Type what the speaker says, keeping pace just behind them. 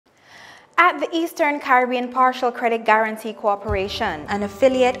At the Eastern Caribbean Partial Credit Guarantee Corporation, an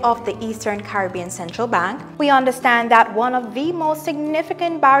affiliate of the Eastern Caribbean Central Bank, we understand that one of the most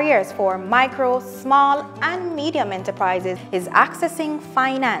significant barriers for micro, small, and medium enterprises is accessing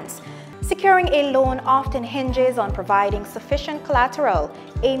finance. Securing a loan often hinges on providing sufficient collateral,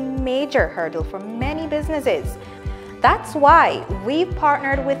 a major hurdle for many businesses. That's why we've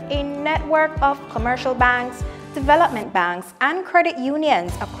partnered with a network of commercial banks, development banks, and credit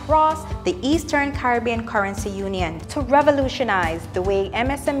unions across the Eastern Caribbean Currency Union to revolutionize the way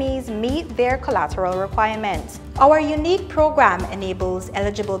MSMEs meet their collateral requirements. Our unique program enables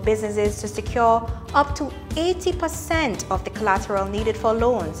eligible businesses to secure up to 80% of the collateral needed for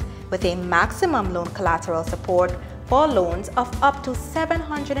loans, with a maximum loan collateral support for loans of up to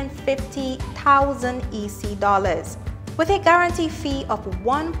 $750,000 EC dollars, with a guarantee fee of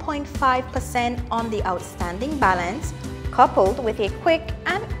 1.5% on the outstanding balance, coupled with a quick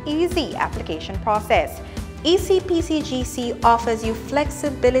and easy application process. ECPCGC offers you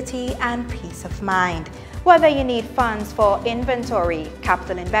flexibility and peace of mind. Whether you need funds for inventory,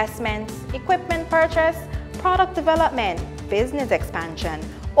 capital investments, equipment purchase, product development, business expansion,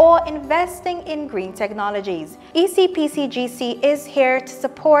 or investing in green technologies, ECPCGC is here to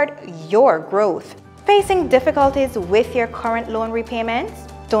support your growth. Facing difficulties with your current loan repayments?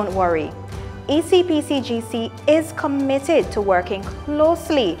 Don't worry. ECPCGC is committed to working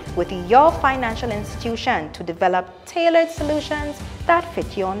closely with your financial institution to develop tailored solutions that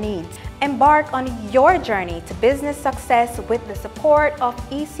fit your needs. Embark on your journey to business success with the support of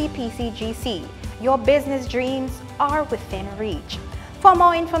ECPCGC. Your business dreams are within reach. For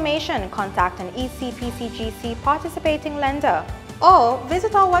more information, contact an ECPCGC participating lender or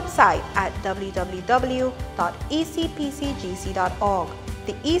visit our website at www.ecpcgc.org.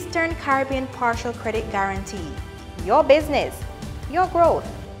 The Eastern Caribbean Partial Credit Guarantee. Your business, your growth,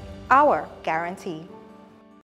 our guarantee.